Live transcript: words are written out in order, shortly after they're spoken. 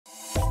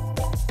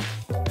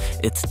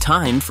It's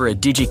time for a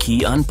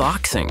DigiKey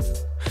unboxing.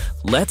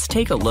 Let's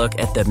take a look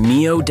at the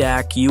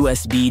mioDAQ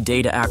USB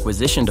data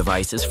acquisition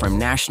devices from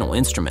National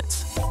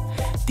Instruments.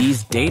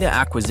 These data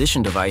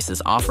acquisition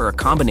devices offer a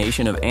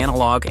combination of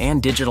analog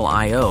and digital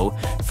I/O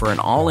for an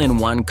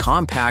all-in-one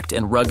compact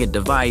and rugged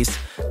device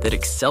that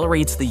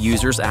accelerates the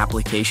user's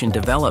application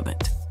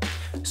development.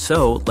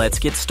 So let's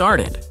get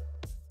started.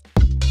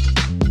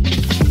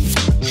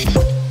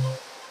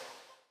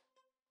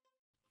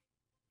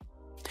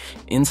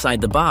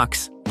 Inside the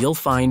box, you'll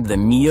find the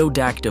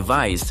mioDAQ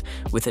device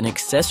with an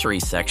accessory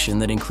section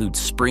that includes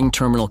spring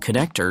terminal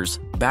connectors,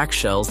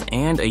 backshells,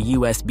 and a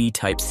USB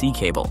Type-C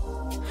cable.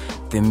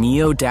 The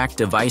mioDAQ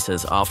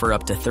devices offer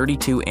up to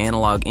 32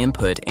 analog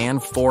input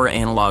and 4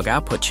 analog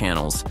output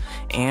channels,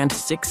 and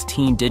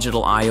 16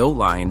 digital I/O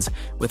lines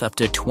with up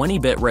to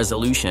 20-bit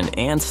resolution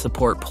and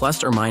support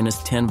plus or minus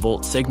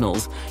 10-volt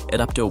signals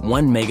at up to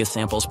 1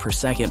 megasamples per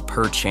second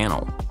per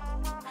channel.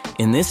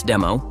 In this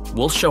demo,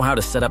 we'll show how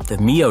to set up the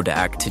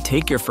mioDAQ to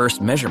take your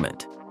first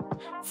measurement.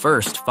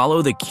 First,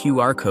 follow the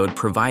QR code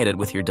provided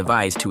with your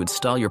device to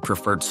install your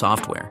preferred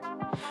software.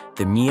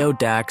 The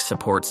mioDAQ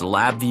supports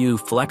Labview,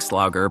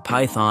 FlexLogger,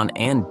 Python,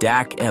 and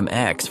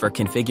DAQ-MX for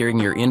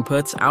configuring your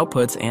inputs,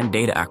 outputs, and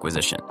data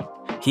acquisition.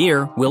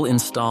 Here, we'll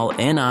install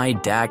NI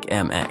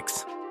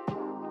DAQ-MX.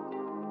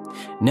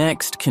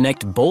 Next,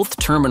 connect both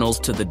terminals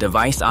to the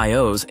device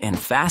I/Os and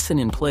fasten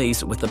in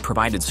place with the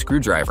provided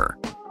screwdriver.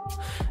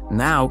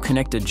 Now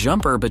connect a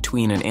jumper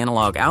between an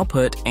analog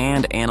output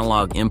and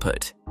analog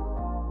input.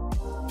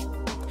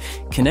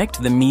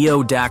 Connect the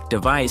mioDAQ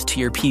device to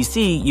your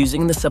PC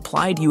using the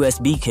supplied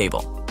USB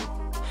cable.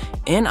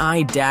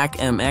 NI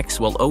DAQ-MX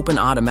will open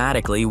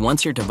automatically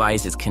once your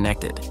device is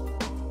connected.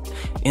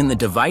 In the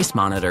device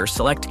monitor,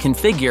 select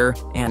Configure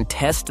and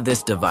test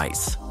this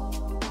device.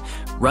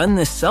 Run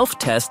the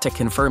self-test to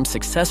confirm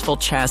successful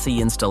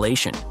chassis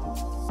installation.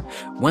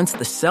 Once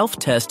the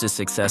self-test is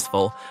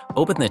successful,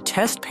 open the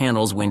Test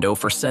Panels window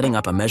for setting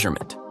up a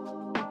measurement.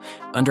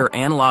 Under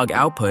Analog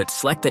Output,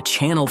 select the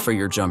channel for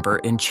your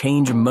jumper and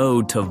change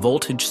mode to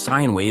Voltage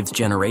Sine Waves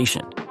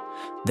Generation.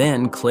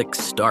 Then click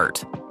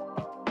Start.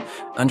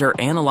 Under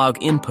Analog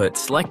Input,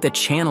 select the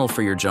channel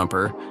for your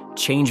jumper,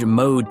 change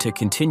mode to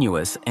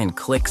Continuous, and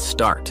click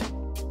Start.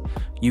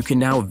 You can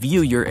now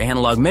view your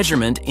analog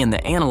measurement in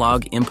the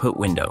Analog Input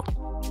window.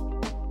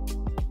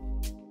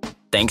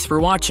 Thanks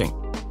for watching.